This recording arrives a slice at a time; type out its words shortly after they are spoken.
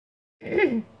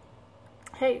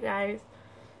Hey guys,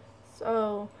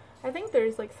 so I think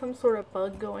there's like some sort of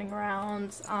bug going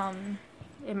around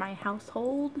in my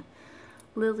household.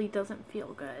 Lily doesn't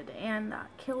feel good, and that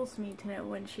kills me to know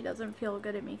when she doesn't feel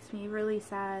good. It makes me really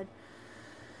sad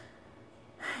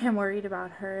and worried about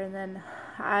her. And then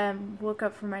I woke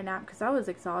up from my nap because I was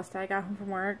exhausted. I got home from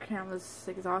work and I was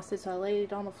exhausted, so I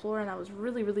laid on the floor and I was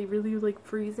really like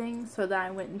freezing. So then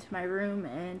I went into my room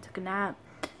and took a nap,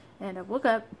 and I woke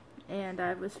up and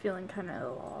I was feeling kind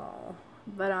of,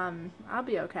 but I'll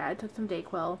be okay. I took some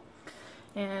Dayquil,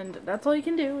 and that's all you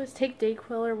can do is take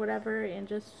Dayquil or whatever and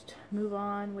just move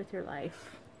on with your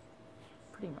life,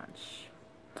 pretty much.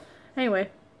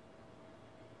 Anyway,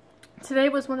 today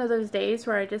was one of those days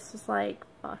where I just was like,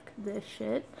 fuck this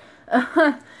shit.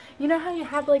 You know how you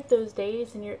have like those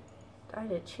days and I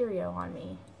had a Cheerio on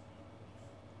me.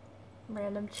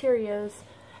 Random Cheerios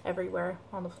everywhere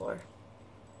on the floor.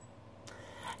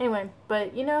 Anyway,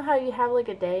 but you know how you have like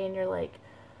a day and you're like,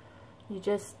 it's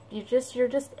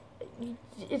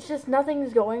just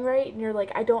nothing's going right, and you're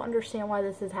like, I don't understand why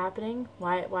this is happening.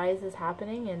 Why is this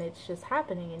happening? And it's just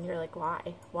happening, and you're like,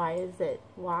 why? Why is it?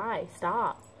 Why?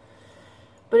 Stop.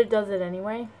 But it does it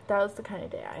anyway. That was the kind of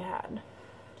day I had.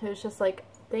 It was just like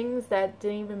things that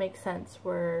didn't even make sense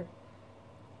were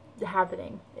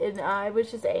happening. And I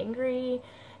was just angry,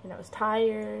 and I was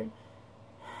tired,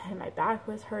 and my back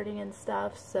was hurting and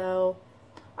stuff. So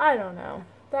I don't know.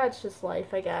 That's just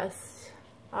life, I guess.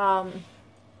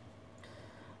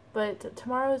 But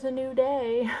tomorrow's a new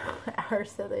day. Or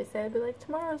so they say. I'd be like,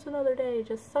 tomorrow's another day.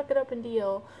 Just suck it up and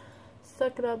deal.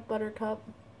 Suck it up, buttercup.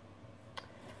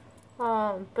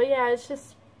 But yeah, it's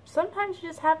just, sometimes you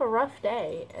just have a rough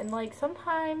day. And like,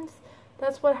 sometimes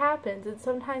that's what happens. And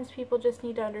sometimes people just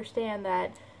need to understand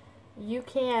that you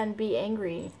can be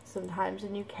angry sometimes.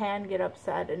 And you can get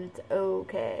upset. And it's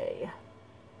okay.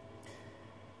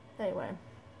 Anyway.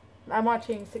 I'm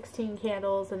watching 16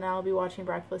 Candles, and now I'll be watching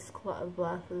Breakfast Club.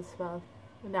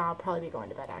 Now I'll probably be going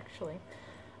to bed, actually.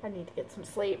 I need to get some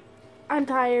sleep. I'm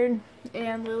tired,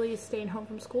 and Lily's staying home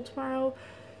from school tomorrow,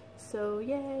 so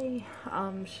yay.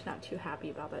 She's not too happy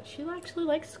about that. She actually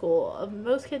likes school.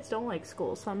 Most kids don't like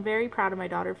school, so I'm very proud of my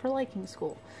daughter for liking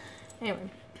school. Anyway,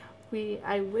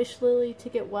 I wish Lily to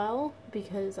get well,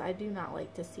 because I do not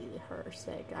like to see her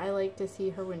sick. I like to see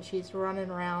her when she's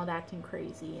running around acting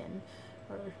crazy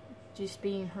or just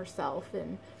being herself,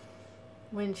 and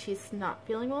when she's not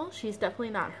feeling well, she's definitely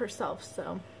not herself.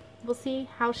 So we'll see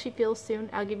how she feels soon.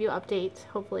 I'll give you updates.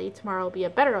 Hopefully tomorrow will be a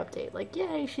better update, like,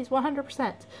 yay, she's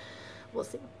 100%. We'll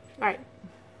see. All right,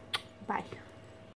 bye.